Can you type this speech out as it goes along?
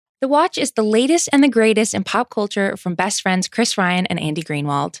The Watch is the latest and the greatest in pop culture from best friends Chris Ryen and Andy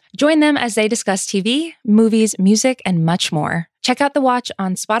Greenwald. Join them as they discuss TV, movies, music, and much more. Check out The Watch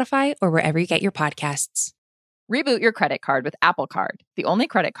on Spotify or wherever you get your podcasts. Reboot your credit card with Apple Card, the only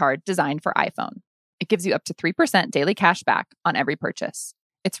credit card designed for iPhone. It gives you up to 3% daily cash back on every purchase.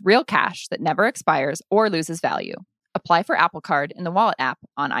 It's real cash that never expires or loses value. Apply for Apple Card in the Wallet app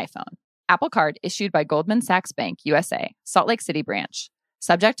on iPhone. Apple Card issued by Goldman Sachs Bank USA, Salt Lake City branch.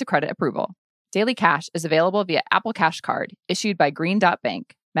 Subject to credit approval. Daily cash is available via Apple Cash Card, issued by Green Dot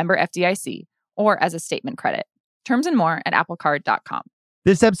Bank, member FDIC, or as a statement credit. Terms and more at applecard.com.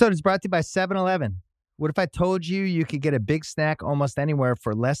 This episode is brought to you by 7-Eleven. What if I told you you could get a big snack almost anywhere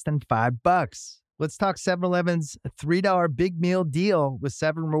for less than $5? Let's talk 7-Eleven's $3 big meal deal with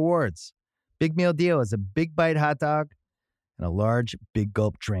 7 rewards. Big meal deal is a big bite hot dog and a large big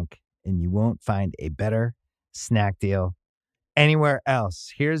gulp drink, and you won't find a better snack deal anywhere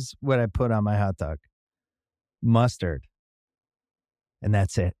else. Here's what I put on my hot dog. Mustard. And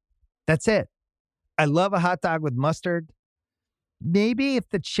that's it. That's it. I love a hot dog with mustard. Maybe if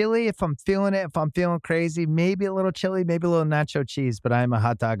I'm feeling it, if I'm feeling crazy, maybe a little chili, maybe a little nacho cheese, but I'm a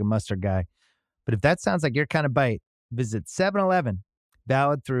hot dog and mustard guy. But if that sounds like your kind of bite, visit 7-Eleven.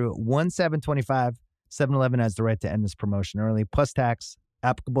 Valid through 1/7/25. 7-Eleven has the right to end this promotion early, plus tax,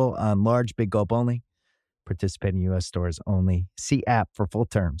 applicable on large big gulp only. Participating U.S. stores only. See app for full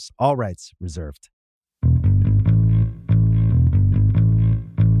terms. All rights reserved.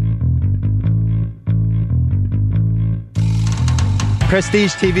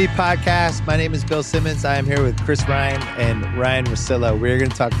 Prestige TV podcast. My name is Bill Simmons. I am here with Chris Ryen and Ryen Russillo. We're going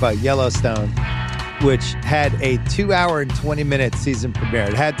to talk about Yellowstone, which had a 2-hour and 20-minute season premiere.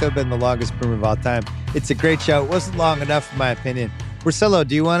 It had to have been the longest premiere of all time. It's a great show. It wasn't long enough, in my opinion. Russillo,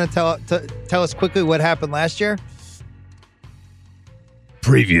 do you want to tell us quickly what happened last year?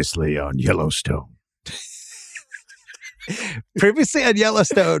 Previously on Yellowstone. Previously on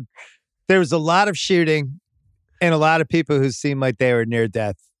Yellowstone, there was a lot of shooting and a lot of people who seemed like they were near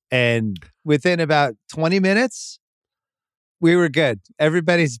death. And within about 20 minutes, we were good.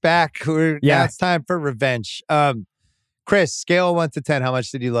 Everybody's back. Now it's time for revenge. Chris, scale of 1 to 10, how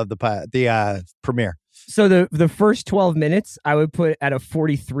much did you love the premiere? So the first 12 minutes, I would put at a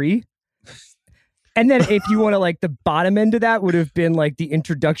 43. And then if you want to like the bottom end of that would have been like the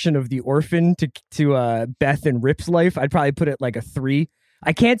introduction of the orphan to Beth and Rip's life. I'd probably put it like a 3.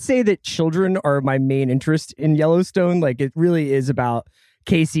 I can't say that children are my main interest in Yellowstone. Like it really is about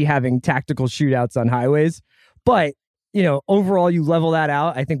Casey having tactical shootouts on highways. But, you know, overall, you level that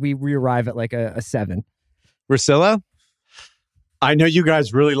out. I think we arrive at like a 7. Russillo? I know you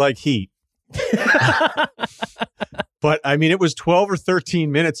guys really like Heat. But I mean, it was 12 or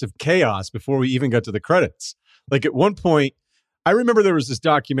 13 minutes of chaos before we even got to the credits. Like at one point, I remember there was this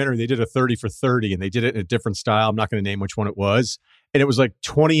documentary, they did a 30 for 30 and they did it in a different style. I'm not going to name which one it was. And it was like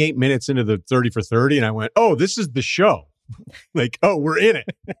 28 minutes into the 30 for 30. And I went, oh, this is the show. Like, oh, we're in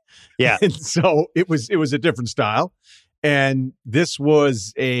it. Yeah. And so it was a different style. And this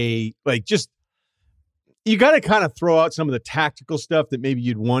was you got to kind of throw out some of the tactical stuff that maybe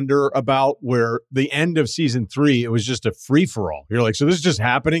you'd wonder about, where the end of season 3, it was just a free for all. You're like, so this is just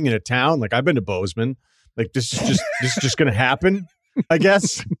happening in a town. Like I've been to Bozeman. Like this is just going to happen, I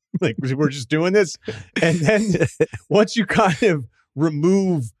guess. Like we're just doing this. And then once you kind of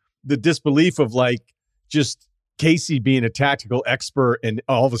remove the disbelief of like just Casey being a tactical expert, and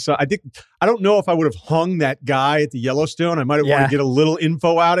all of a sudden, I don't know if I would have hung that guy at the Yellowstone. I might have wanted to get a little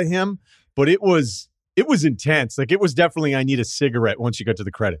info out of him, but it was intense. Like it was definitely, I need a cigarette once you got to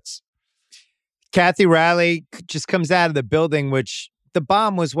the credits. Kathy Riley just comes out of the building, which the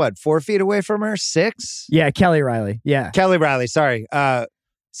bomb was 4 feet away from her? 6? Yeah, Kelly Riley. Yeah. Kelly Riley, sorry.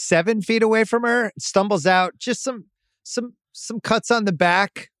 7 feet away from her, stumbles out, just some cuts on the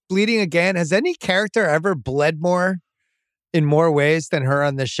back, bleeding again. Has any character ever bled more in more ways than her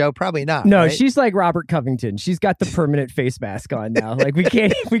on this show? Probably not. No, right? She's like Robert Covington. She's got the permanent face mask on now. Like we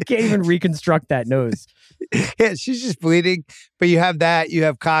can't even reconstruct that nose. Yeah, she's just bleeding. But you have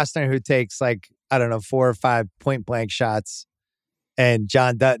Costner, who takes 4 or 5 point blank shots, and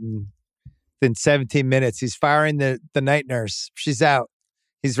John Dutton. In 17 minutes, he's firing the night nurse. She's out.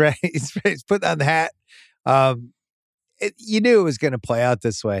 He's ready. He's putting on the hat. You knew it was going to play out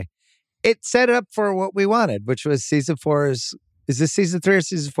this way. It set up for what we wanted, which was season 4. Is this season 3 or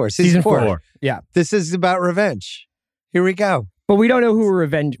season 4? Season 4. Yeah. This is about revenge. Here we go. But we don't know who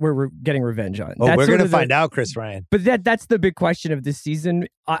we're getting revenge on. Oh, we're going to find out, Chris Ryen. But that's the big question of this season.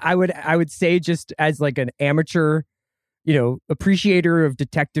 I would say, just as like an amateur, appreciator of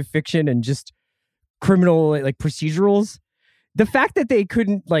detective fiction and just criminal like procedurals, the fact that they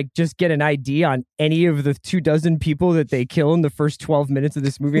couldn't like just get an ID on any of the 24 people that they kill in the first 12 minutes of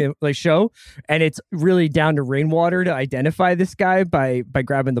this movie like show, and it's really down to Rainwater to identify this guy by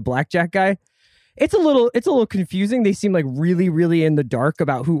grabbing the blackjack guy. It's a little confusing. They seem like really, really in the dark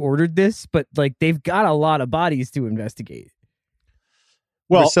about who ordered this, but like they've got a lot of bodies to investigate.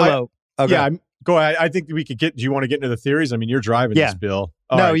 Well, Russillo. Go ahead. I think we could get. Do you want to get into the theories? I mean, you're driving this, Bill.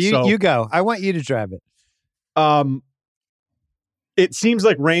 You go. I want you to drive it. It seems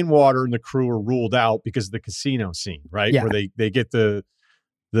like Rainwater and the crew are ruled out because of the casino scene, right? Yeah. Where they get the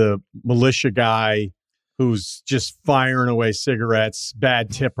militia guy who's just firing away cigarettes,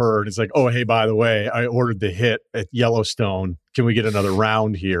 bad tipper, and it's like, oh, hey, by the way, I ordered the hit at Yellowstone. Can we get another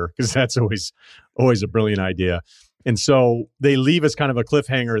round here? Because that's always a brilliant idea. And so they leave us kind of a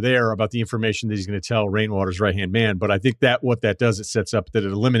cliffhanger there about the information that he's going to tell Rainwater's right-hand man. But I think that what that does, it sets up that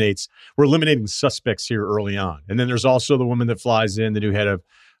we're eliminating suspects here early on. And then there's also the woman that flies in, the new head of,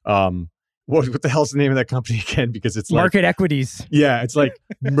 what the hell's the name of that company again? Because it's Market Equities. Yeah, it's like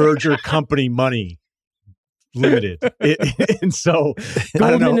Merger Company Money Limited. And so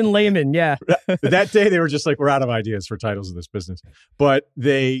Goldman and Lehman, yeah. That day they were just like, we're out of ideas for titles in this business. But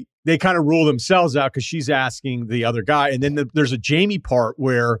they kind of rule themselves out because she's asking the other guy. And then there's a Jamie part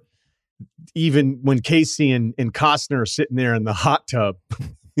where even when Casey and Costner are sitting there in the hot tub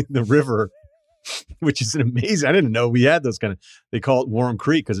in the river, which is an amazing, I didn't know we had those kind of, they call it Warm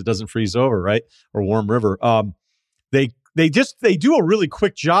Creek because it doesn't freeze over, right? Or Warm River. They do a really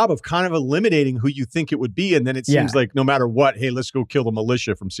quick job of kind of eliminating who you think it would be. And then it seems like no matter what, hey, let's go kill the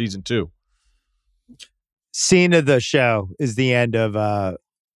militia from season 2. Scene of the show is the end of, I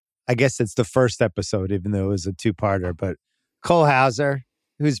guess it's the first episode, even though it was a 2-parter, but Cole Hauser,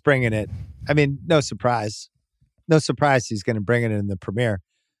 who's bringing it. I mean, no surprise. No surprise he's going to bring it in the premiere.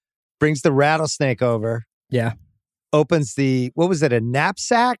 Brings the rattlesnake over. Yeah. Opens what was it, a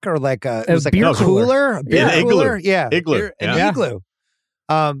knapsack or like it was like beer a cooler? A beer cooler? Igloo. Yeah. Igloo. An igloo.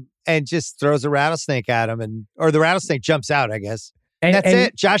 And just throws a rattlesnake at him, or the rattlesnake jumps out, I guess. And that's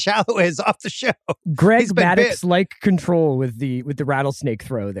it. Josh Holloway is off the show. Greg Maddox like control with the rattlesnake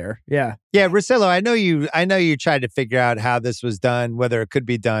throw there. Yeah. Yeah, Russillo, I know you tried to figure out how this was done, whether it could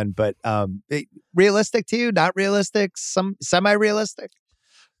be done, but realistic to you, not realistic, semi-realistic?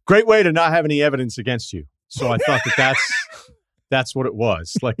 Great way to not have any evidence against you. So I thought that's what it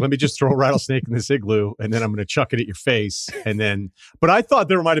was. Like, let me just throw a rattlesnake in this igloo and then I'm going to chuck it at your face. But I thought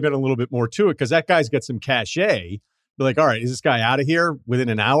there might have been a little bit more to it because that guy's got some cachet. Be like, all right, is this guy out of here within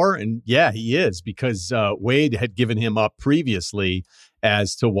an hour? And yeah, he is, because Wade had given him up previously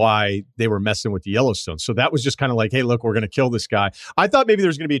as to why they were messing with the Yellowstone. So that was just kind of like, hey, look, we're going to kill this guy. I thought maybe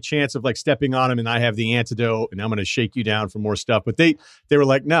there's going to be a chance of like stepping on him and I have the antidote and I'm going to shake you down for more stuff. But they were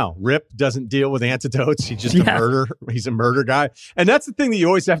like, no, Rip doesn't deal with antidotes. He's just he's a murder guy. And that's the thing that you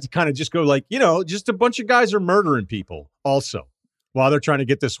always have to kind of just go like, just a bunch of guys are murdering people also while they're trying to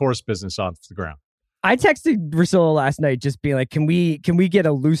get this horse business off the ground. I texted Russillo last night just being like, can we get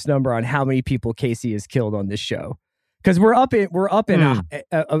a loose number on how many people Casey has killed on this show? Because we're up in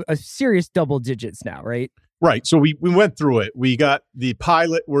a serious double digits now, right? Right. So we went through it. We got the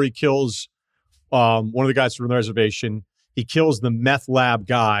pilot where he kills one of the guys from the reservation. He kills the meth lab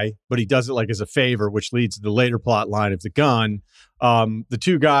guy, but he does it like as a favor, which leads to the later plot line of the gun. The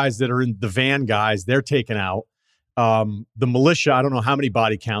 2 guys that are in the van guys, they're taken out. The militia, I don't know how many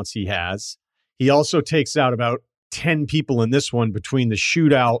body counts he has. He also takes out about 10 people in this one between the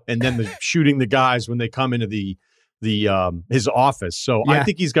shootout and then the shooting the guys when they come into the his office. So I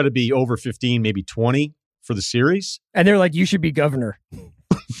think he's got to be over 15, maybe 20 for the series. And they're like, you should be governor.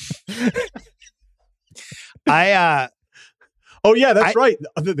 Oh yeah, that's right.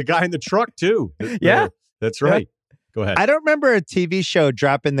 The guy in the truck too. Yeah, that's right. Go ahead. I don't remember a TV show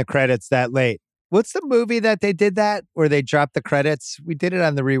dropping the credits that late. What's the movie that they did that where they dropped the credits? We did it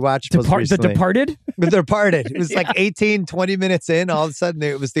on the rewatchables recently. The Departed? The Departed. It was like 18, 20 minutes in. All of a sudden,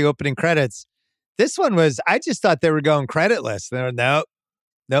 it was the opening credits. This one was, I just thought they were going creditless. They were,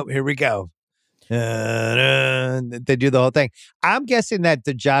 nope, here we go. They do the whole thing. I'm guessing that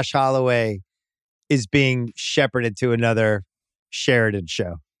the Josh Holloway is being shepherded to another Sheridan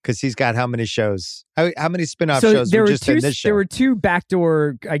show. Because he's got how many shows? How many spinoff shows were just in this show? There were 2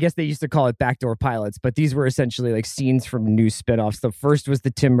 backdoor, I guess they used to call it backdoor pilots, but these were essentially like scenes from new spinoffs. The first was the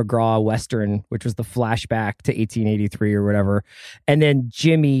Tim McGraw Western, which was the flashback to 1883 or whatever. And then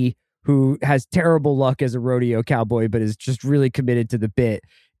Jimmy, who has terrible luck as a rodeo cowboy, but is just really committed to the bit,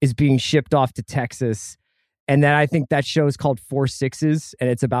 is being shipped off to Texas. And then I think that show is called 4 Sixes, and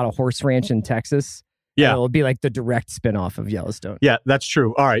it's about a horse ranch in Texas. Yeah. It'll be like the direct spinoff of Yellowstone. Yeah, that's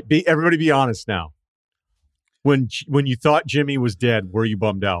true. All right. Everybody be honest now. When you thought Jimmy was dead, were you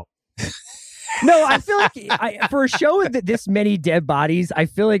bummed out? No, I feel like for a show with this many dead bodies, I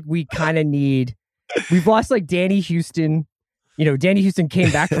feel like we kind of need. We've lost like Danny Houston. Danny Houston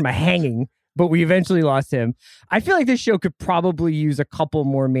came back from a hanging, but we eventually lost him. I feel like this show could probably use a couple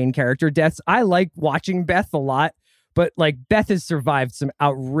more main character deaths. I like watching Beth a lot, but like Beth has survived some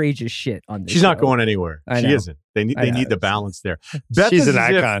outrageous shit on this. She's show. not going anywhere. She isn't. They need the balance there. Beth She's an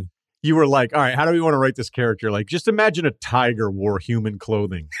icon. You were like, all right, how do we want to write this character? Like, just imagine a tiger wore human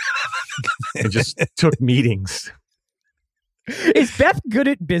clothing and just took meetings. Is Beth good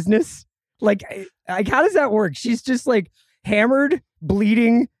at business? Like, how does that work? She's just like hammered,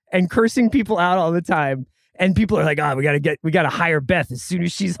 bleeding, and cursing people out all the time. And people are like, we gotta hire Beth as soon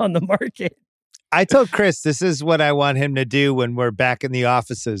as she's on the market. I told Chris, this is what I want him to do when we're back in the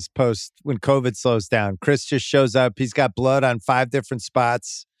offices when COVID slows down. Chris just shows up. He's got blood on 5 different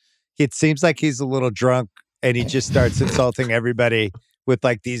spots. It seems like he's a little drunk and he just starts insulting everybody with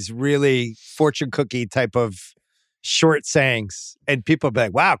like these really fortune cookie type of short sayings. And people be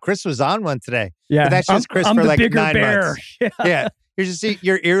like, wow, Chris was on one today. Yeah. But that's just Chris I'm for the like bigger 9 bear. months. Yeah. You just see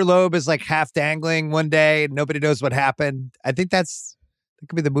your earlobe is like half dangling one day and nobody knows what happened. I think that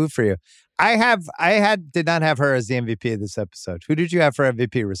could be the move for you. Did not have her as the MVP of this episode. Who did you have for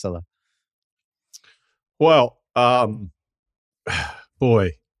MVP, Russillo? Well,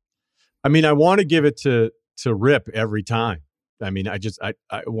 boy. I mean, I want to give it to Rip every time. I mean, I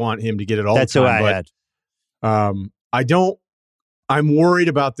want him to get it all That's the time. That's who I had. I don't. I'm worried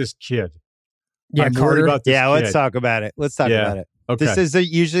about this kid. Yeah, I'm Carter. worried about this kid. Let's talk about it. About it. Okay. This is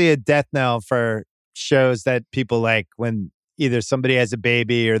usually a death knell for shows that people like when either somebody has a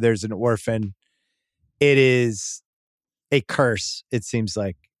baby or there's an orphan. It is a curse, it seems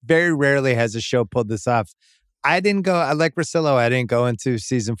like. Very rarely has a show pulled this off. I like Russillo, I didn't go into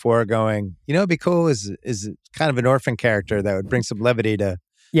season 4 going, it'd be cool is kind of an orphan character that would bring some levity to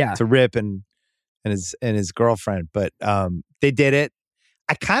Rip and his girlfriend. But they did it.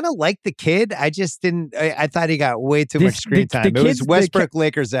 I kind of liked the kid. I just didn't. I thought he got way too much screen time. It was Westbrook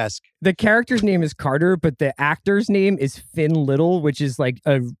Lakers-esque. The character's name is Carter, but the actor's name is Finn Little, which is like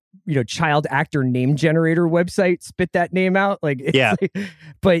a child actor name generator website. Spit that name out.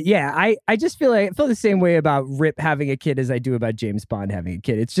 But yeah, I just feel the same way about Rip having a kid as I do about James Bond having a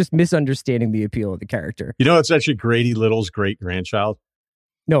kid. It's just misunderstanding the appeal of the character. It's actually Grady Little's great grandchild.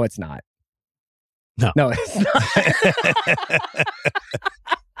 No, it's not. No, it's not.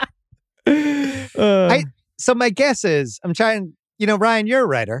 So my guess is, I'm trying, Ryan, you're a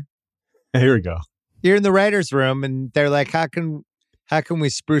writer. Here we go. You're in the writer's room and they're like, how can we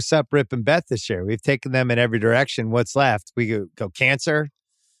spruce up Rip and Beth this year? We've taken them in every direction. What's left? We go cancer,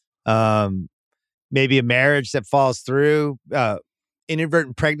 maybe a marriage that falls through,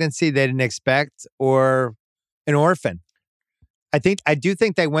 inadvertent pregnancy they didn't expect, or an orphan. I do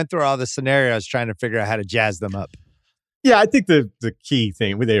think they went through all the scenarios trying to figure out how to jazz them up. Yeah, I think the key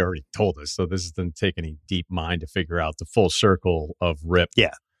thing, they already told us, so this doesn't take any deep mind to figure out the full circle of Rip.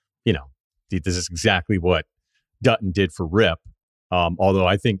 Yeah. This is exactly what Dutton did for Rip. Although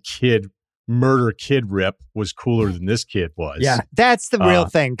I think murder kid Rip was cooler than this kid was. Yeah, that's the real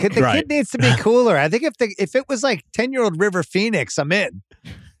thing. The kid needs to be cooler. I think if it was like 10-year-old River Phoenix, I'm in.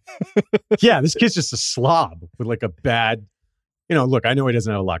 Yeah, this kid's just a slob with like a bad... look, I know he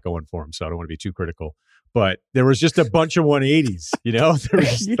doesn't have a lot going for him, so I don't want to be too critical. But there was just a bunch of 180s, There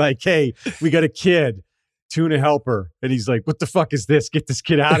was just like, hey, we got a kid, tuna helper. And he's like, what the fuck is this? Get this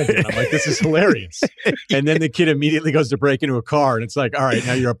kid out of here. And I'm like, this is hilarious. And then the kid immediately goes to break into a car. And it's like, all right,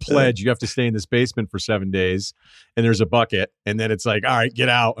 now you're a pledge. You have to stay in this basement for 7 days. And there's a bucket. And then it's like, all right, get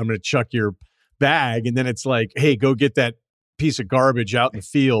out. I'm going to chuck your bag. And then it's like, hey, go get that piece of garbage out in the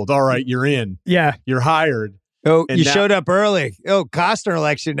field. All right, you're in. Yeah. You're hired. Oh, and you showed up early. Oh, Costner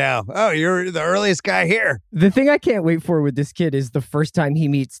likes you now. Oh, you're the earliest guy here. The thing I can't wait for with this kid is the first time he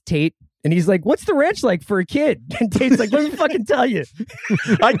meets Tate. And he's like, what's the ranch like for a kid? And Tate's like, let me fucking tell you.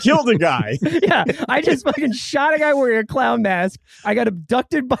 I killed a guy. Yeah, I just fucking shot a guy wearing a clown mask. I got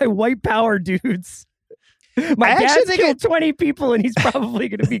abducted by white power dudes. My dad's killed 20 people and he's probably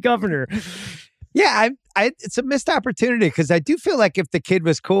going to be governor. Yeah, it's a missed opportunity because I do feel like if the kid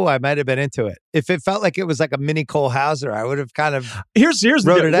was cool, I might have been into it. If it felt like it was like a mini Cole Hauser, I would have kind of here's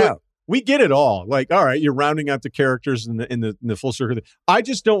wrote it out. We get it all. Like, all right, you're rounding out the characters in the full circle. I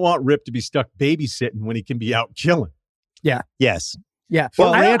just don't want Rip to be stuck babysitting when he can be out killing. Yeah. Yes. Yeah.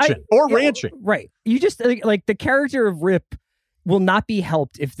 Well, ranching. Right. You just like the character of Rip will not be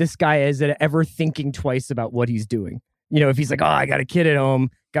helped if this guy is ever thinking twice about what he's doing. If he's like, oh, I got a kid at home,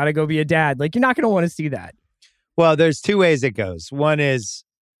 got to go be a dad. Like, you're not going to want to see that. Well, there's 2 ways it goes. One is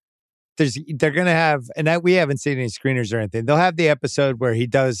they're going to have, and that we haven't seen any screeners or anything. They'll have the episode where he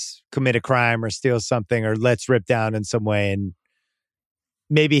does commit a crime or steal something or lets rip down in some way. And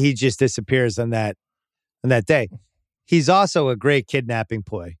maybe he just disappears on that day. He's also a great kidnapping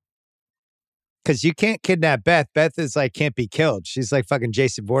ploy. Because you can't kidnap Beth. Beth is like, can't be killed. She's like fucking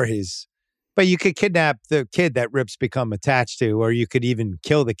Jason Voorhees. But you could kidnap the kid that Rip's become attached to, or you could even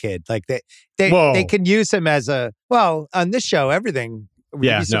kill the kid. Like they can use him as on this show, everything. Would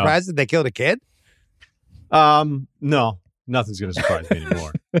you be surprised that they killed a kid? No, nothing's going to surprise me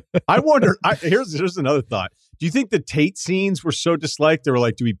anymore. I wonder, here's another thought. Do you think the Tate scenes were so disliked? They were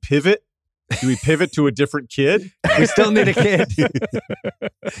like, do we pivot? Do we pivot to a different kid? We still need a kid.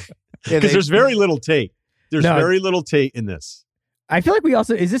 Because there's very little Tate. There's very little Tate in this. I feel like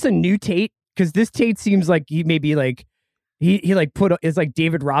is this a new Tate? Because this Tate seems like he maybe like, he like it's like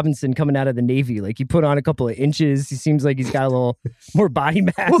David Robinson coming out of the Navy. Like he put on a couple of inches. He seems like he's got a little more body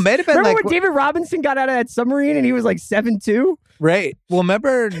mass. Well, may have been remember when David Robinson got out of that submarine and he was like 7'2"? Right. Well,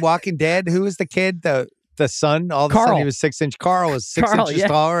 remember in Walking Dead, who was the kid? The son, all of a sudden he was 6 inch. Carl was 6 inches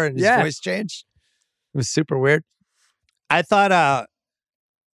taller and his voice changed. It was super weird. I thought,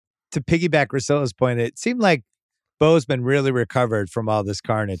 to piggyback Russillo's point, it seemed like Bozeman really recovered from all this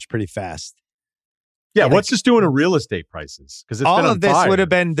carnage pretty fast. Yeah, what's this doing to real estate prices? Because all of this would have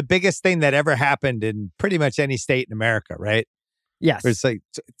been the biggest thing that ever happened in pretty much any state in America, right? Yes. There's like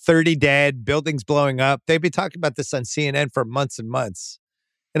 30 dead, buildings blowing up. They'd be talking about this on CNN for months and months.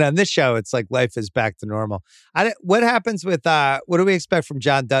 And on this show, it's like life is back to normal. What happens with, what do we expect from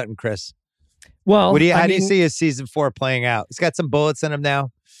John Dutton, Chris? Well, how do you see his season 4 playing out? He's got some bullets in him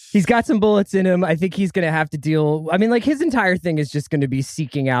now. He's got some bullets in him. I think he's going to have to deal. I mean, like his entire thing is just going to be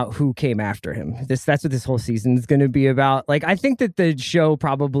seeking out who came after him. That's what this whole season is going to be about. Like, I think that the show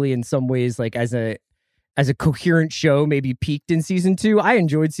probably in some ways, like as a coherent show, maybe peaked in season 2. I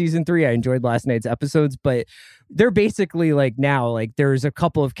enjoyed season 3. I enjoyed last night's episodes, but they're basically like now, like there's a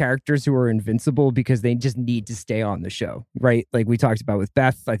couple of characters who are invincible because they just need to stay on the show, right? Like we talked about with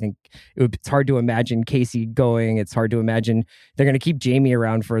Beth. I think it's hard to imagine Casey going. It's hard to imagine they're going to keep Jamie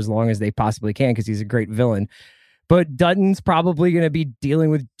around for as long as they possibly can because he's a great villain. But Dutton's probably going to be dealing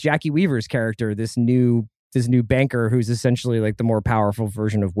with Jackie Weaver's character, this new banker who's essentially like the more powerful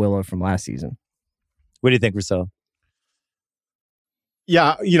version of Willow from last season. What do you think, Russillo?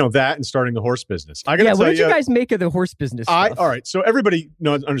 Yeah, that and starting the horse business. What did you guys make of the horse business stuff? All right, so everybody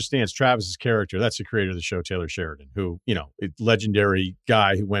understands Travis's character. That's the creator of the show, Taylor Sheridan, who, a legendary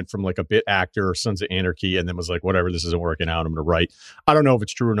guy who went from like a bit actor, Sons of Anarchy, and then was like, whatever, this isn't working out, I'm going to write. I don't know if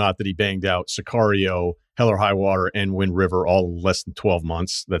it's true or not that he banged out Sicario, Hell or High Water, and Wind River all in less than 12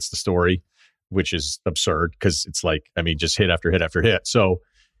 months. That's the story, which is absurd because it's like, just hit after hit after hit. So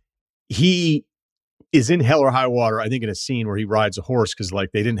he is in Hell or High Water, I think, in a scene where he rides a horse because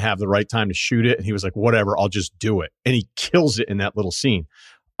like they didn't have the right time to shoot it. And he was like, whatever, I'll just do it. And he kills it in that little scene.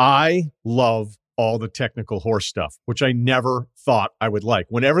 I love all the technical horse stuff, which I never thought I would like.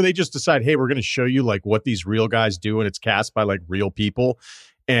 Whenever they just decide, hey, we're going to show you like what these real guys do, and it's cast by like real people.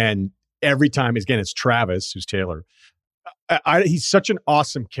 And every time, again, it's Travis, who's Taylor. He's such an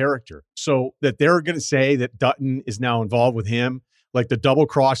awesome character. So that they're going to say that Dutton is now involved with him, like the double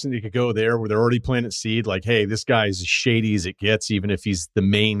crossing, they could go there where they're already planting seed. Like, hey, this guy is as shady as it gets, even if he's the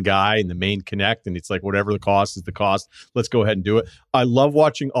main guy and the main connect. And it's like, whatever the cost is the cost. Let's go ahead and do it. I love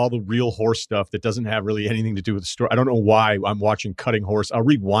watching all the real horse stuff that doesn't have really anything to do with the story. I don't know why I'm watching Cutting Horse. I'll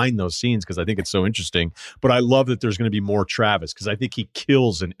rewind those scenes because I think it's so interesting. But I love that there's going to be more Travis because I think he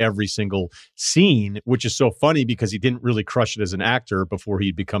kills in every single scene, which is so funny because he didn't really crush it as an actor before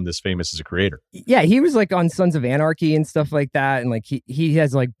he'd become this famous as a creator. Yeah, he was like on Sons of Anarchy and stuff like that. And like he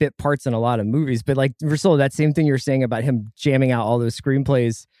has like bit parts in a lot of movies, but like Russillo, that same thing you're saying about him jamming out all those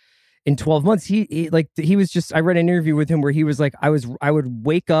screenplays in 12 months. He was just, I read an interview with him where he was like, I would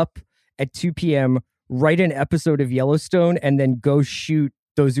wake up at 2 p.m., write an episode of Yellowstone, and then go shoot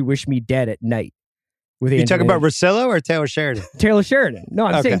Those Who Wish Me Dead at night. You talking about Russillo or Taylor Sheridan? Taylor Sheridan. No,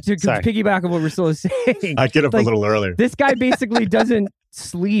 I'm saying to piggyback on what Russillo's saying. I get up like, a little earlier. This guy basically doesn't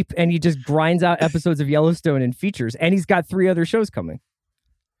sleep, and he just grinds out episodes of Yellowstone and features, and he's got 3 other shows coming.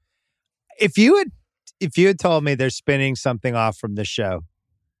 If you had told me they're spinning something off from the show,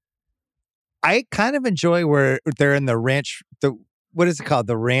 I kind of enjoy where they're in the ranch. What is it called?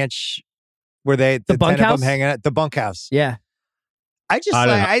 The ranch where the 10 of them hanging out. The bunkhouse. Yeah.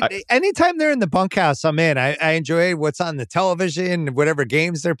 Anytime they're in the bunkhouse, I'm in. I enjoy what's on the television, whatever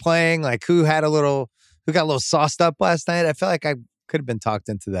games they're playing. Like who got a little sauced up last night. I feel like I could have been talked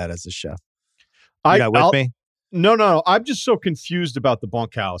into that as a show. You with me? No. I'm just so confused about the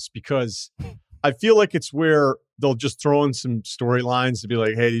bunkhouse because I feel like it's where they'll just throw in some storylines to be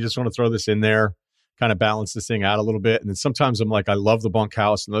like, hey, you just want to throw this in there, kind of balance this thing out a little bit. And then sometimes I'm like, I love the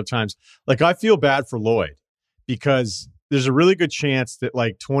bunkhouse. And other times, like, I feel bad for Lloyd because there's a really good chance that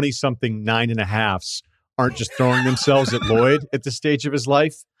like 20-something 9.5s aren't just throwing themselves at Lloyd at this stage of his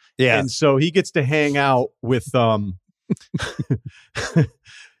life. Yeah. And so he gets to hang out with I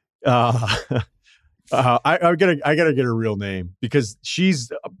gotta get her real name because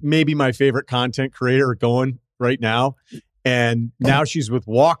she's maybe my favorite content creator going right now. And now she's with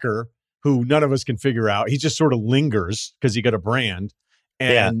Walker, who none of us can figure out. He just sort of lingers because he got a brand.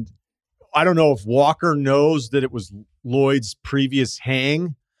 And I don't know if Walker knows that it was Lloyd's previous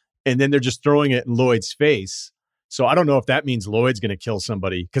hang, and then they're just throwing it in Lloyd's face. So I don't know if that means Lloyd's going to kill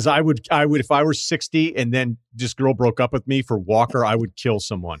somebody. Because I would, if I were 60 and then this girl broke up with me for Walker, I would kill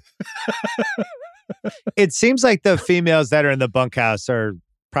someone. It seems like the females that are in the bunkhouse are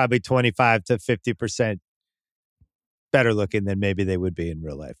probably 25 to 50% better looking than maybe they would be in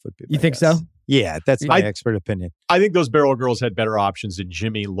real life. Would be You think so? Yeah, that's my expert opinion. I think those Barrel Girls had better options than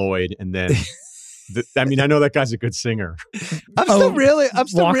Jimmy, Lloyd, and then. I mean, I know that guy's a good singer. I'm still reeling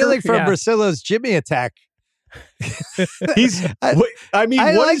from yeah. Russillo's Jimmy attack. I mean,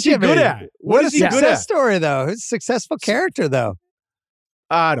 what like is he Jimmy. good at? What is he good Success at? story though. He's a successful character though.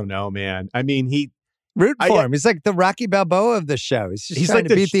 I don't know, man. I mean, Root for him. He's like the Rocky Balboa of the show. He's just trying like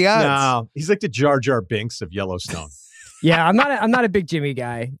to beat the odds. No, he's like the Jar Jar Binks of Yellowstone. Yeah, I'm not a big Jimmy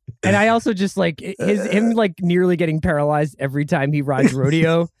guy, and I also just like him like nearly getting paralyzed every time he rides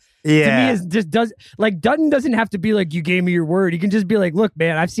rodeo. Yeah, to me is just does like Dutton doesn't have to be like you gave me your word. He can just be like, look,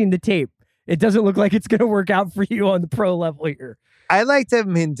 man, I've seen the tape. It doesn't look like it's going to work out for you on the pro level here. I liked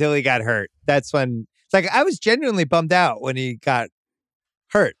him until he got hurt. That's when like I was genuinely bummed out when he got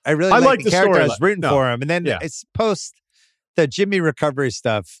hurt. I really liked the character. I was rooting for him, and then it's post the Jimmy recovery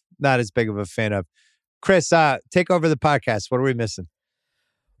stuff. Not as big of a fan of. Chris, take over the podcast. What are we missing?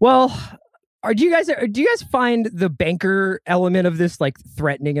 Well, do you guys find the banker element of this like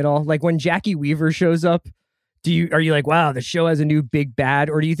threatening at all? Like when Jackie Weaver shows up, are you like, wow, the show has a new big bad,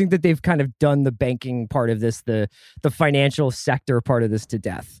 or do you think that they've kind of done the banking part of this, the financial sector part of this to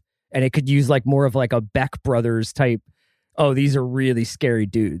death, and it could use like more of like a Beck Brothers type? Oh, these are really scary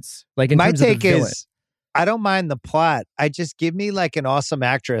dudes. Like My take is, I don't mind the plot. I just give me like an awesome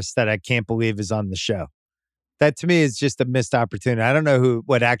actress that I can't believe is on the show. That to me is just a missed opportunity. I don't know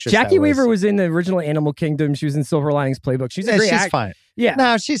what actress. Jackie Weaver was in the original Animal Kingdom. She was in Silver Linings Playbook. She's fine. Yeah,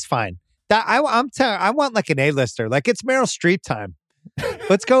 no, she's fine. I want like an A-lister. Like it's Meryl Streep time.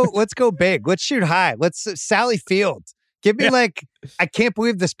 Let's go big. Let's shoot high. Let's Sally Field. Give me like, I can't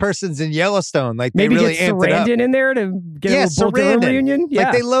believe this person's in Yellowstone. Like maybe they really get amped it up. Sarandon in there to get a little Bolt reunion. Yeah,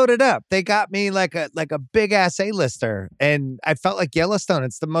 like they loaded up. They got me like a big ass A-lister, and I felt like Yellowstone.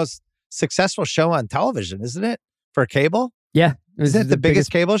 It's the most successful show on television, isn't it? For cable? Yeah, isn't it the biggest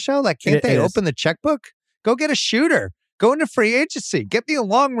cable show? Like, can't they open the checkbook? Go get a shooter. Go into free agency. Get me a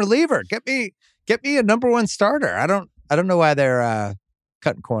long reliever. Get me a number one starter. I don't know why they're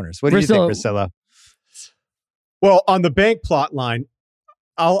cutting corners. What do you think, Russillo? Well, on the bank plot line,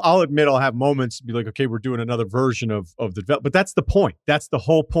 I'll admit I'll have moments to be like, okay, we're doing another version of the development. But that's the point. That's the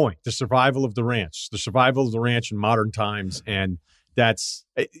whole point. The survival of the ranch. The survival of the ranch in modern times. And that's,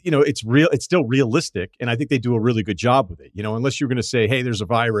 it's real. It's still realistic. And I think they do a really good job with it. Unless you're going to say, hey, there's a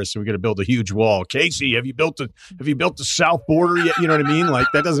virus and we're going to build a huge wall. Casey, have you built the south border yet? You know what I mean? Like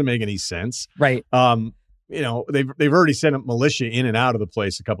that doesn't make any sense. Right. They've already sent a militia in and out of the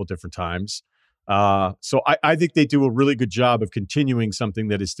place a couple different times. So I think they do a really good job of continuing something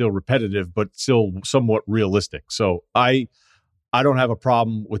that is still repetitive, but still somewhat realistic. So I don't have a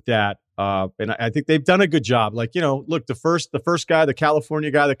problem with that. And I think they've done a good job. Like, look, the first guy, the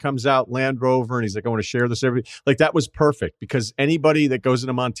California guy that comes out, Land Rover, and he's like, I want to share this everybody. Like that was perfect because anybody that goes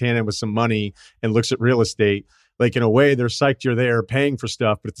into Montana with some money and looks at real estate, like in a way they're psyched you're there paying for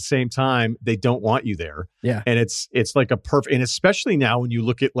stuff, but at the same time, they don't want you there. Yeah. And it's like a perfect, and especially now when you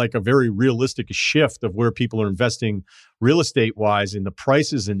look at like a very realistic shift of where people are investing real estate wise in the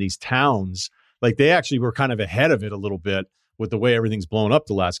prices in these towns, like they actually were kind of ahead of it a little bit with the way everything's blown up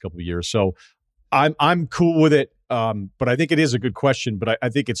the last couple of years. So I'm cool with it. But I think it is a good question, but I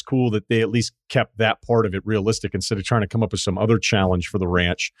think it's cool that they at least kept that part of it realistic instead of trying to come up with some other challenge for the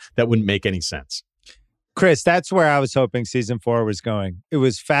ranch that wouldn't make any sense. Chris, that's where I was hoping season 4 was going. It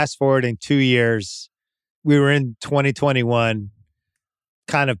was fast forwarding 2 years. We were in 2021,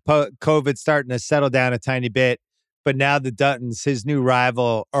 kind of COVID starting to settle down a tiny bit. But now the Duttons, his new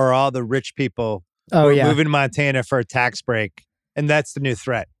rival, are all the rich people moving to Montana for a tax break. And that's the new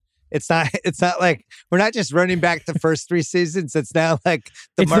threat. It's not like we're not just running back the first 3 seasons. It's now like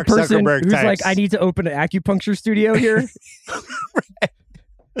the Mark the person Zuckerberg who's types. like, I need to open an acupuncture studio here.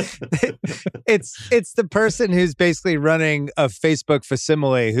 It's the person who's basically running a Facebook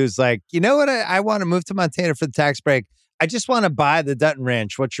facsimile who's like, you know what? I want to move to Montana for the tax break. I just want to buy the Dutton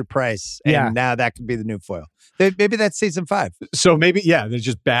Ranch. What's your price? And now that could be the new foil. Maybe that's season 5. So maybe, there's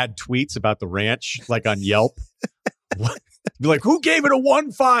just bad tweets about the ranch, like on Yelp. Be like, who gave it a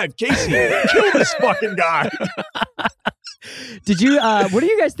 1.5? Casey, kill this fucking guy. Did you, what do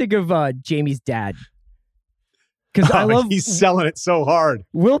you guys think of Jamie's dad? Because I love he's selling it so hard.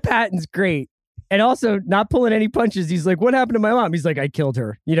 Will Patton's great. And also not pulling any punches. He's like, what happened to my mom? He's like, I killed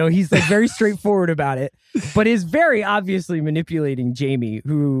her. He's like very straightforward about it, but is very obviously manipulating Jamie,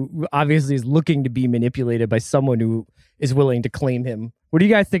 who obviously is looking to be manipulated by someone who is willing to claim him. What do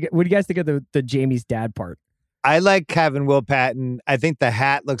you guys think? What do you guys think of the Jamie's dad part? I like having Will Patton. I think the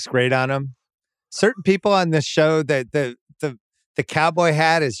hat looks great on him. Certain people on this show, that the cowboy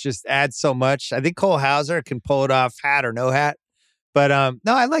hat is just adds so much. I think Cole Hauser can pull it off, hat or no hat. But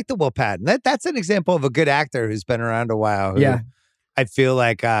no, I like the Will Patton. That's an example of a good actor who's been around a while. I feel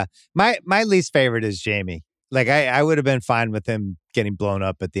like my least favorite is Jamie. Like I would have been fine with him getting blown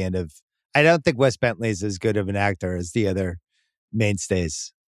up at the end of. I don't think Wes Bentley's as good of an actor as the other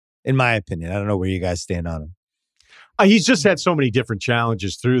mainstays, in my opinion. I don't know where you guys stand on him. He's just had so many different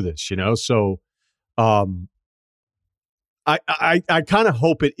challenges through this, So, I kind of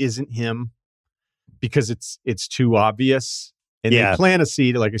hope it isn't him because it's too obvious. And they plant a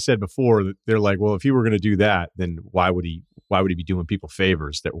seed, like I said before. They're like, well, if you were going to do that, then why would he be doing people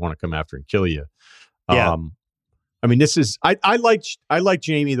favors that want to come after and kill you? Yeah. I mean, this is I like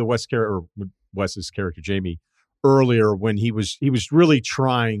Jamie, the Wes's character Jamie, earlier when he was really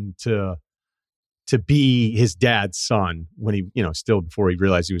trying to be his dad's son when he still before he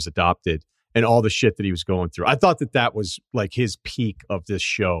realized he was adopted and all the shit that he was going through. I thought that was like his peak of this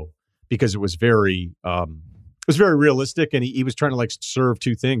show because it was very realistic, and he was trying to like serve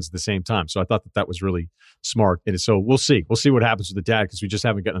 2 things at the same time. So I thought that was really smart. And so we'll see what happens with the dad, because we just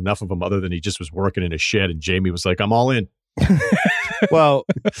haven't gotten enough of him other than he just was working in his shed and Jamie was like, I'm all in. Well,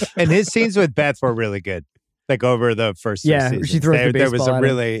 and his scenes with Beth were really good. Like over the first 3 seasons. She throws the baseball there was a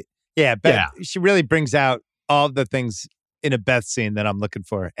really Beth, she really brings out all the things in a Beth scene that I'm looking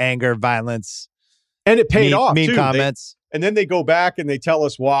for. Anger, violence. And it paid off. Mean too. comments. And then they go back and they tell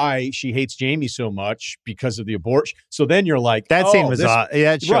us why she hates Jamie so much because of the abortion. So then you're like, that scene was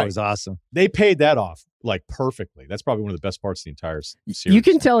that show was awesome. They paid that off like perfectly. That's probably one of the best parts of the entire series. You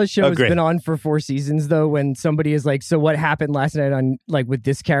can tell a show has been on for 4 seasons though when somebody is like, so what happened last night on like with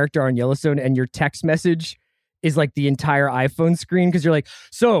this character on Yellowstone, and your text message is like the entire iPhone screen, because you're like,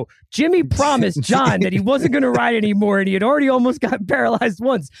 so Jimmy promised John that he wasn't going to ride anymore, and he had already almost got paralyzed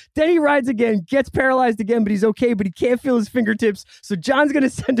once. Then he rides again, gets paralyzed again, but he's okay, but he can't feel his fingertips. So John's going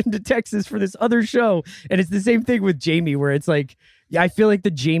to send him to Texas for this other show. And it's the same thing with Jamie, where it's like, I feel like the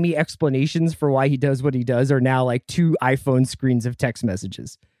Jamie explanations for why he does what he does are now like 2 iPhone screens of text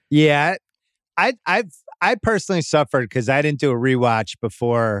messages. Yeah. I personally suffered because I didn't do a rewatch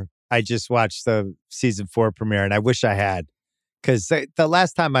before I just watched the season 4 premiere, and I wish I had. Because the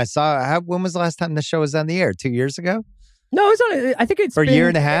last time I saw, when was the last time the show was on the air? 2 years ago? No, it was on. I think it's or a year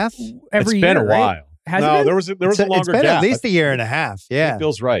and a half. Every it's been year, a while. Right? Has no, it been? there was a longer It's been gap. at least a year and a half. Yeah, it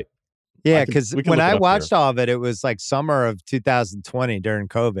feels right. Yeah, because when I watched all of it, it was like summer of 2020 during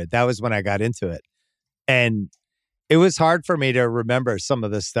COVID. That was when I got into it, and it was hard for me to remember some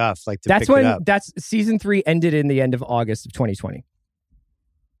of the stuff. Like that's when season 3 ended in the end of August of 2020.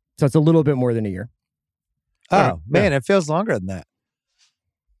 So it's a little bit more than a year. Oh, man, it feels longer than that.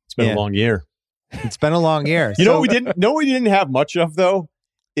 It's been a long year. It's been a long year. You know what we didn't have much of, though,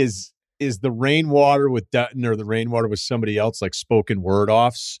 is the rainwater with Dutton or the rainwater with somebody else, like spoken word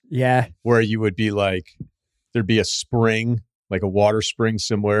offs. Yeah. Where you would be like, there'd be a spring, like a water spring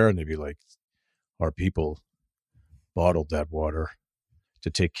somewhere, and they'd be like, our people bottled that water to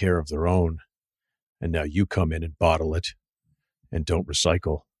take care of their own. And now you come in and bottle it and don't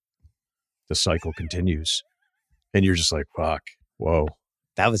recycle. The cycle continues. And you're just like, fuck, whoa.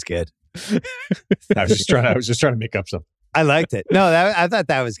 That was good. I was just trying to make up something. I liked it. No, I thought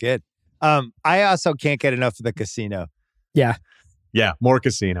that was good. I also can't get enough of the casino. Yeah. Yeah, more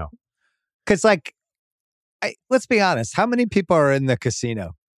casino. Because, like, let's be honest. How many people are in the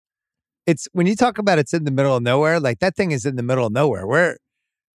casino? It's when you talk about it's in the middle of nowhere, like that thing is in the middle of nowhere.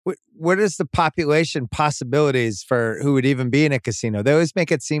 What is the population possibilities for who would even be in a casino? They always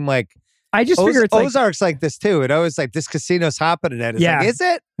make it seem like I just figure it's Ozark's like this too. It always like this casino's hopping in it. It's like, is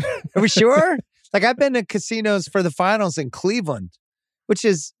it? Are we sure? Like I've been to casinos for the finals in Cleveland, which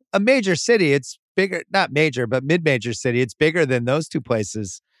is a major city. It's bigger, not major, but mid-major city. It's bigger than those two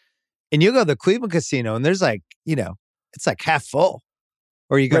places. And you go to the Cleveland casino and there's like, it's like half full.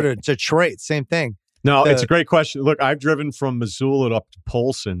 Or you go to Detroit, same thing. No, it's a great question. Look, I've driven from Missoula up to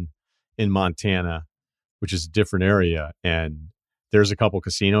Polson in Montana, which is a different area. And there's a couple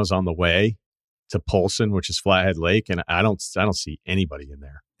casinos on the way to Polson, which is Flathead Lake. And I don't see anybody in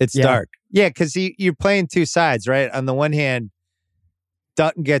there. It's dark. Yeah, because you're playing two sides, right? On the one hand,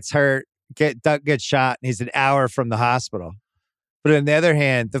 Dutton gets hurt, Dutton gets shot, and he's an hour from the hospital. But on the other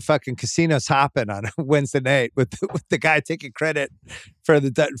hand, the fucking casino's hopping on a Wednesday night with the guy taking credit for the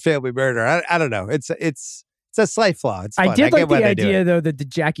Dutton family murder. I don't know. It's a slight flaw. It's fun. I did like the idea, though, that the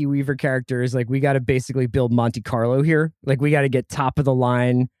Jackie Weaver character is like, we got to basically build Monte Carlo here. Like, we got to get top of the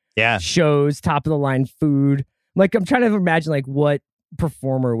line shows, top of the line food. Like, I'm trying to imagine like what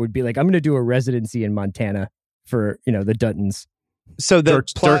performer would be like, I'm going to do a residency in Montana for, the Duttons. So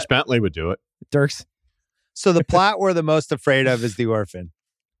Dirks Bentley would do it. Dirks. So the plot we're the most afraid of is the orphan.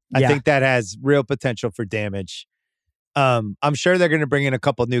 I think that has real potential for damage. I'm sure they're going to bring in a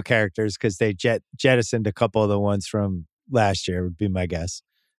couple new characters because they jettisoned a couple of the ones from last year, would be my guess.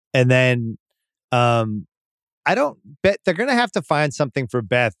 And then I don't bet they're going to have to find something for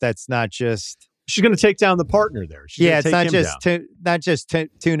Beth that's not just... She's going to take down the partner there. It's not just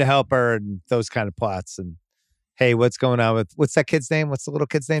Tuna Helper and those kind of plots. And hey, what's going on with... What's that kid's name? What's the little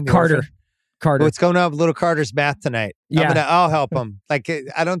kid's name? Carter. What's going on with little Carter's math tonight? Yeah. I'll help him. Like,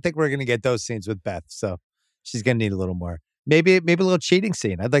 I don't think we're going to get those scenes with Beth. So she's going to need a little more. Maybe a little cheating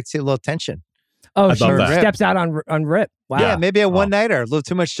scene. I'd like to see a little tension. Oh, she steps out on Rip. Wow. Yeah, maybe a one-nighter. A little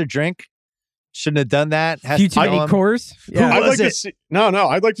too much to drink. Shouldn't have done that. Few too many cores. Yeah.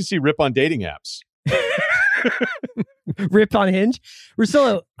 I'd like to see Rip on dating apps. Rip on Hinge.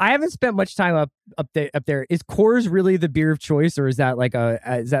 Russillo, I haven't spent much time up there. Is Coors really the beer of choice, or is that like a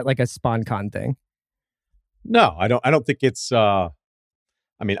SponCon thing? No, I don't think it's I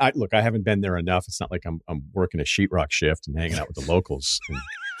haven't been there enough. It's not like I'm working a sheetrock shift and hanging out with the locals.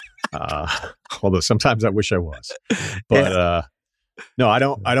 And, although sometimes I wish I was. But no, I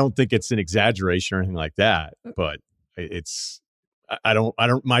don't think it's an exaggeration or anything like that, but it's I don't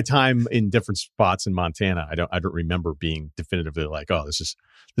my time in different spots in Montana, I don't remember being definitively like, oh, this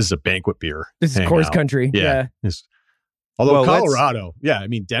is a banquet beer. This is Coors Country. Yeah. Although Colorado,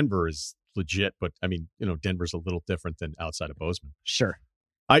 Denver is legit, but Denver's a little different than outside of Bozeman. Sure.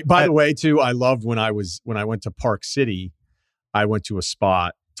 By the way, too, I loved when I went to Park City, I went to a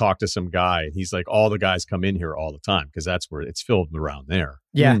spot, talked to some guy, and he's like, all the guys come in here all the time because that's where it's filled around there.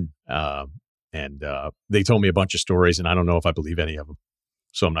 Yeah. And they told me a bunch of stories, and I don't know if I believe any of them,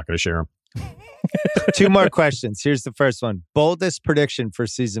 so I'm not going to share them. Two more questions. Here's the first one. Boldest prediction for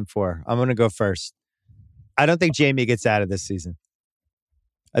season 4. I'm going to go first. I don't think Jamie gets out of this season.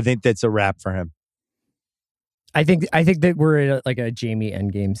 I think that's a wrap for him. I think that we're in a Jamie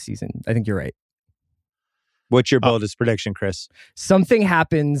endgame season. I think you're right. What's your boldest prediction, Chris? Something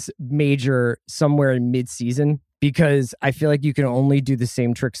happens major somewhere in mid-season, because I feel like you can only do the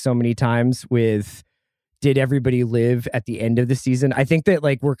same trick so many times with did everybody live at the end of the season? I think that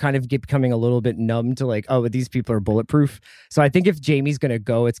we're kind of becoming a little bit numb to these people are bulletproof. So I think if Jamie's going to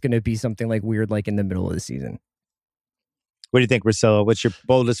go, it's going to be something weird in the middle of the season. What do you think, Russillo? What's your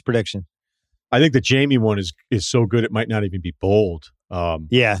boldest prediction? I think the Jamie one is so good it might not even be bold.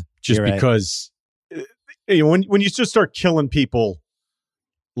 Just because when you just start killing people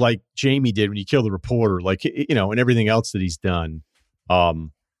like Jamie did when you kill the reporter, and everything else that he's done,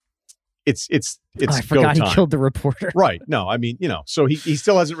 it's I forgot he killed the reporter. Right. No, so he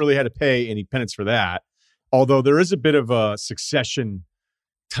still hasn't really had to pay any penance for that. Although there is a bit of a Succession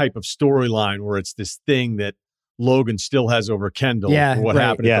type of storyline where it's this thing that Logan still has over Kendall for what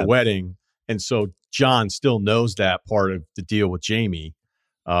happened at the wedding. And so John still knows that part of the deal with Jamie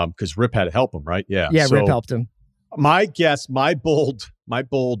because Rip had to help him, right? Yeah. Yeah, so Rip helped him. My guess, my bold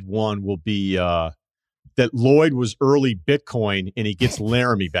one will be that Lloyd was early Bitcoin and he gets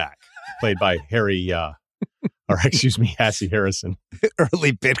Laramie back, played by Hassie Harrison.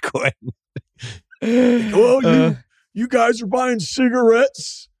 Early Bitcoin. You guys are buying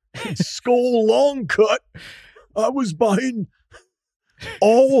cigarettes, Skull Long Cut. I was buying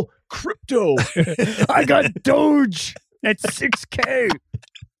all crypto. I got Doge at 6K.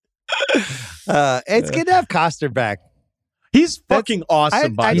 It's good to have Costner back. He's fucking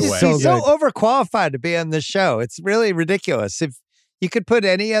awesome, by the way. He's so overqualified to be on this show. It's really ridiculous. If you could put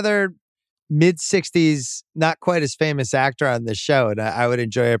any other mid-60s, not quite as famous actor on this show, and I would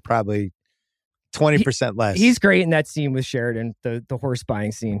enjoy it probably 20% less. He's great in that scene with Sheridan, the horse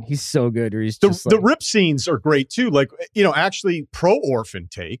buying scene. He's so good. Or he's the rip scenes are great too. Like, actually pro orphan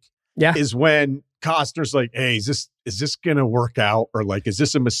take is when Costner's like, hey, is this gonna work out, or like, is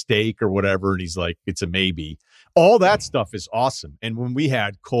this a mistake or whatever? And he's like, it's a maybe. All that stuff is awesome. And when we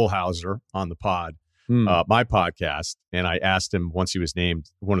had Cole Hauser on the pod, my podcast, and I asked him once he was named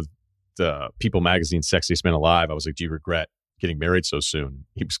one of the People Magazine's Sexiest Men Alive, I was like, do you regret getting married so soon?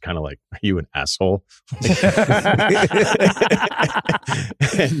 He was kind of like, are you an asshole?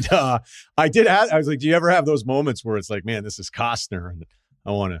 And I did ask, I was like, do you ever have those moments where it's like, man, this is Costner, and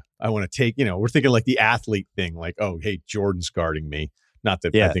I want to take, we're thinking like the athlete thing, like, oh, hey, Jordan's guarding me. Not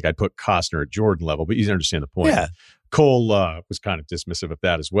that I think I'd put Costner at Jordan level, but you understand the point. Yeah. Cole was kind of dismissive of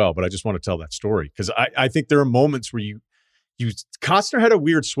that as well, but I just want to tell that story because I think there are moments where Costner had a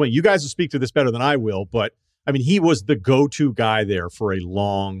weird swing. You guys will speak to this better than I will, but I mean, he was the go-to guy there for a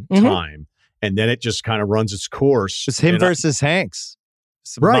long time, and then it just kind of runs its course. It's him versus Hanks.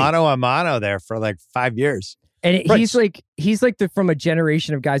 It's mano a mano there for like 5 years. And he's like from a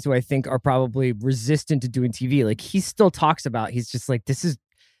generation of guys who I think are probably resistant to doing TV. Like, he still talks about, he's just like, this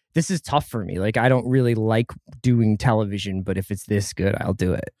is tough for me. Like, I don't really like doing television, but if it's this good, I'll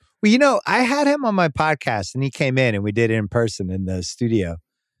do it. Well, I had him on my podcast, and he came in, and we did it in person in the studio.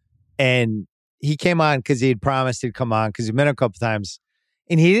 And he came on because he had promised he'd come on because he'd been a couple times,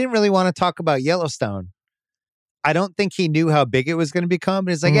 and he didn't really want to talk about Yellowstone. I don't think he knew how big it was going to become. And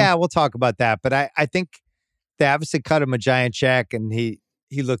he's like, yeah, we'll talk about that. But I think they obviously cut him a giant check, and he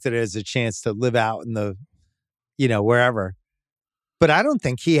looked at it as a chance to live out in the, wherever. But I don't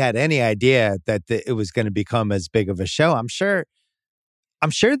think he had any idea that it was going to become as big of a show. I'm sure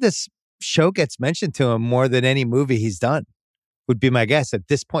this show gets mentioned to him more than any movie he's done, would be my guess at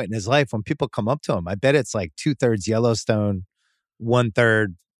this point in his life. When people come up to him, I bet it's like 2/3 Yellowstone,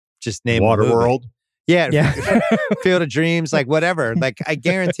 1/3 just name Waterworld. Yeah. Field of Dreams, like whatever. Like, I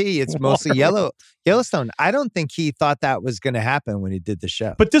guarantee it's mostly Yellowstone. I don't think he thought that was going to happen when he did the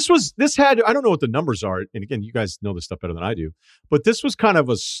show. But this had, I don't know what the numbers are. And again, you guys know this stuff better than I do, but this was kind of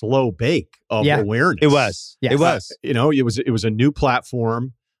a slow bake of awareness. It was. Yes. It was. It was a new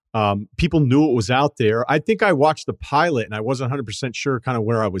platform. People knew it was out there. I think I watched the pilot and I wasn't 100% sure kind of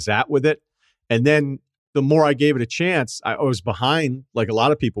where I was at with it. And then the more I gave it a chance, I was behind like a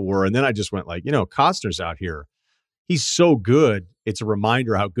lot of people were. And then I just went like, Costner's out here. He's so good. It's a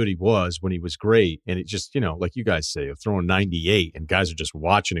reminder how good he was when he was great. And it just, like you guys say, throwing 98 and guys are just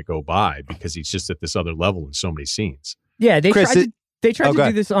watching it go by because he's just at this other level in so many scenes. Yeah, they tried to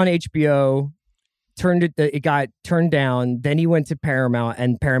do this on HBO. It got turned down. Then he went to Paramount,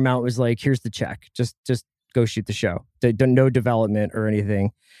 and Paramount was like, here's the check. Just go shoot the show. No development or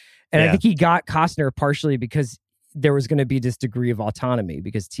anything. And I think he got Costner partially because there was going to be this degree of autonomy,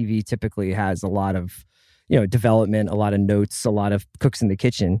 because TV typically has a lot of, development, a lot of notes, a lot of cooks in the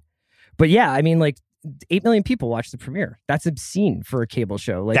kitchen. But yeah, I mean, like 8 million people watched the premiere. That's obscene for a cable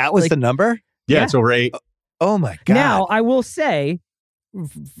show. Like, that was the number? Yeah, it's over 8. Oh my God. Now, I will say,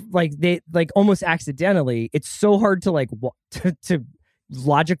 like, they almost accidentally, it's so hard to to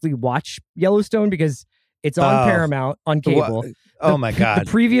logically watch Yellowstone because it's on Paramount on cable. Oh my God. The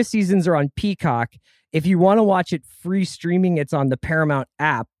previous seasons are on Peacock. If you want to watch it free streaming, it's on the Paramount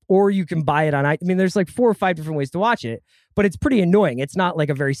app, or you can buy it on. I mean, there's like 4 or 5 different ways to watch it, but it's pretty annoying. It's not like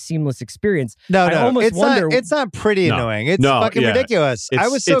a very seamless experience. No, it's not pretty annoying. It's fucking ridiculous. I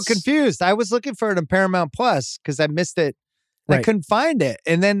was so confused. I was looking for it on Paramount Plus because I missed it. I couldn't find it,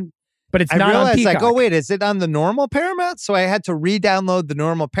 and then but it's I not realized on Peacock. like, oh wait, is it on the normal Paramount? So I had to re-download the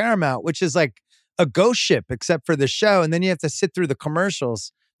normal Paramount, which is like a ghost ship except for the show, and then you have to sit through the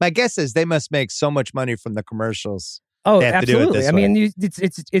commercials. My guess is they must make so much money from the commercials. Oh, absolutely. I mean,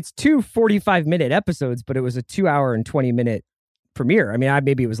 it's 2 45-minute episodes, but it was a 2 hour and 20-minute premiere. I mean,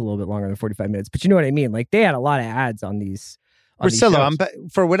 maybe it was a little bit longer than 45 minutes, but you know what I mean? Like, they had a lot of ads on these. Russillo,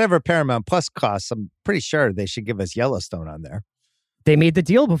 for whatever Paramount Plus costs, I'm pretty sure they should give us Yellowstone on there. They made the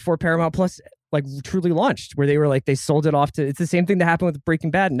deal before Paramount Plus truly launched, where they were like, they sold it off to. It's the same thing that happened with Breaking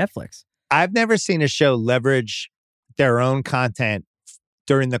Bad and Netflix. I've never seen a show leverage their own content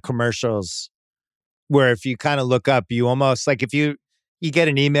during the commercials, where if you kind of look up, you almost like if you get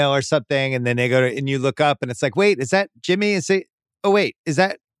an email or something, and then they go to, and you look up, and it's like, wait, is that Jimmy? Is it? Oh wait, is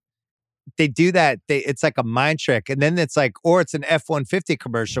that? They do that. It's like a mind trick, and then it's like, or it's an F-150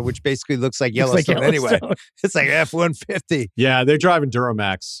 commercial, which basically looks like Yellowstone anyway. It's like F-150. Yeah, they're driving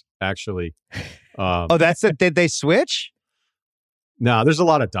Duramax actually. That's it. Did they switch? No, there's a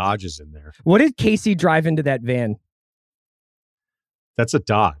lot of Dodges in there. What did Casey drive into that van? That's a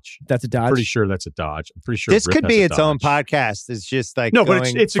Dodge. That's a Dodge. Pretty sure that's a Dodge. I'm pretty sure This Rip could has be a its own Dodge. podcast. It's just like No, but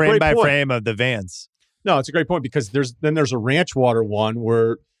going it's a frame great by point. frame of the vans. No, it's a great point because there's a Ranch Water one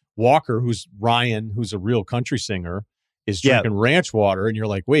where Walker, who's Ryen, who's a real country singer, is drinking ranch water, and you're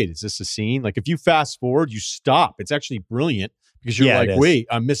like, wait, is this a scene? Like, if you fast forward, you stop. It's actually brilliant because you're like, wait,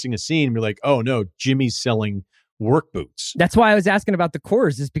 I'm missing a scene. And you're like, oh no, Jimmy's selling work boots. That's why I was asking about the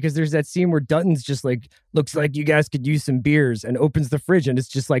Coors, is because there's that scene where Dutton's just like, looks like you guys could use some beers, and opens the fridge, and it's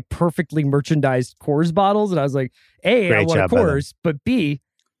just like perfectly merchandised Coors bottles. And I was like, A, Great I want a job, brother. Coors, but B,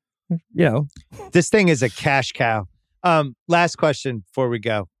 you know. This thing is a cash cow. Last question before we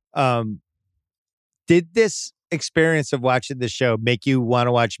go. Did this experience of watching the show make you want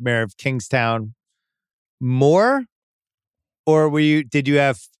to watch Mayor of Kingstown more? Or did you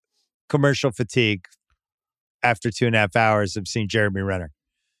have commercial fatigue after 2.5 hours of seeing Jeremy Renner?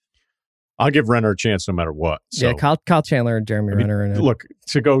 I'll give Renner a chance no matter what. So, Yeah, Kyle Chandler and Jeremy Renner. And look,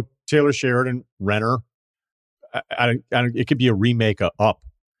 to go Taylor Sheridan, Renner, it could be a remake of Up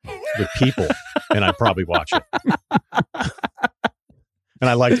with people, and I'd probably watch it. And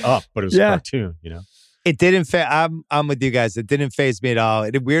I liked Up, but it was a cartoon, you know? It didn't. I'm with you guys. It didn't faze me at all.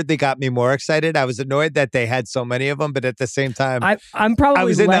 It weirdly got me more excited. I was annoyed that they had so many of them, but at the same time, I'm probably I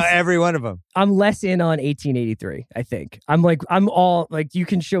was into every one of them. I'm less in on 1883. I think I'm all like, you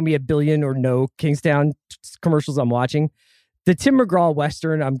can show me a billion or no Kingstown commercials I'm watching. The Tim McGraw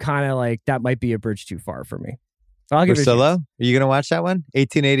Western, I'm kind of like, that might be a bridge too far for me. I'll give Russillo, are you going to watch that one?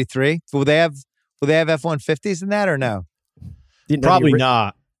 1883. Will they have F-150s in that or no? Probably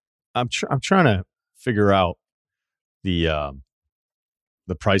not. I'm trying to figure out the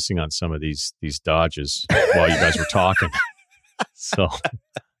pricing on some of these Dodges while you guys were talking. So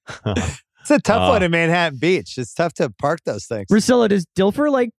it's a tough one in Manhattan Beach. It's tough to park those things. Russillo, does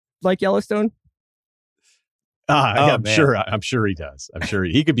Dilfer like Yellowstone? I'm sure he does. I'm sure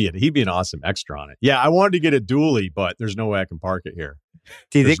he'd be an awesome extra on it. Yeah, I wanted to get a dually, but there's no way I can park it here.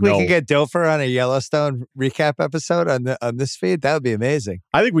 Do you think we can get Dilfer on a Yellowstone recap episode on this feed? That would be amazing.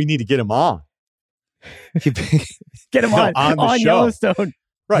 I think we need to get him on. Get him on Yellowstone.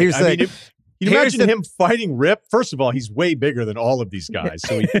 Right. Can you imagine him fighting Rip? First of all, he's way bigger than all of these guys,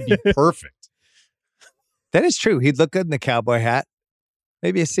 so he could be perfect. That is true. He'd look good in the cowboy hat.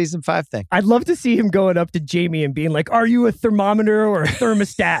 Maybe a season 5 thing. I'd love to see him going up to Jamie and being like, are you a thermometer or a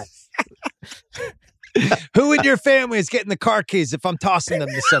thermostat? Who in your family is getting the car keys if I'm tossing them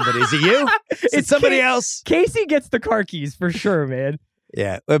to somebody? Is it you? Is it somebody else? Casey gets the car keys for sure, man.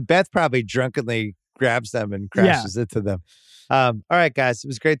 Yeah. Well, Beth probably drunkenly grabs them and crashes into them. All right, guys. It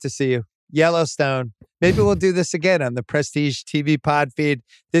was great to see you. Yellowstone. Maybe we'll do this again on the Prestige TV pod feed.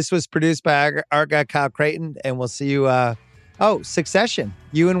 This was produced by our guy, Kyle Creighton, and we'll see you. Succession.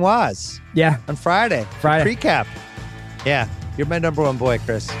 You and Waz. Yeah. On Friday. Recap. Yeah. You're my number one boy,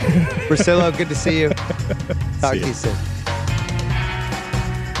 Chris. Russillo, good to see you. Talk to you soon.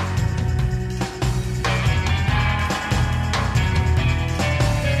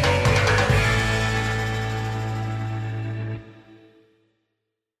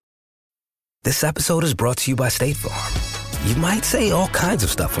 This episode is brought to you by State Farm. You might say all kinds of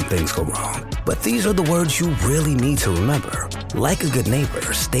stuff when things go wrong, but these are the words you really need to remember. Like a good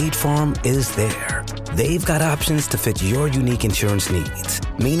neighbor, State Farm is there. They've got options to fit your unique insurance needs,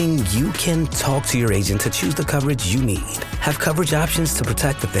 meaning you can talk to your agent to choose the coverage you need, have coverage options to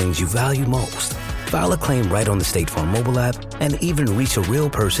protect the things you value most, file a claim right on the State Farm mobile app, and even reach a real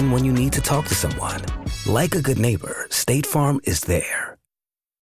person when you need to talk to someone. Like a good neighbor, State Farm is there.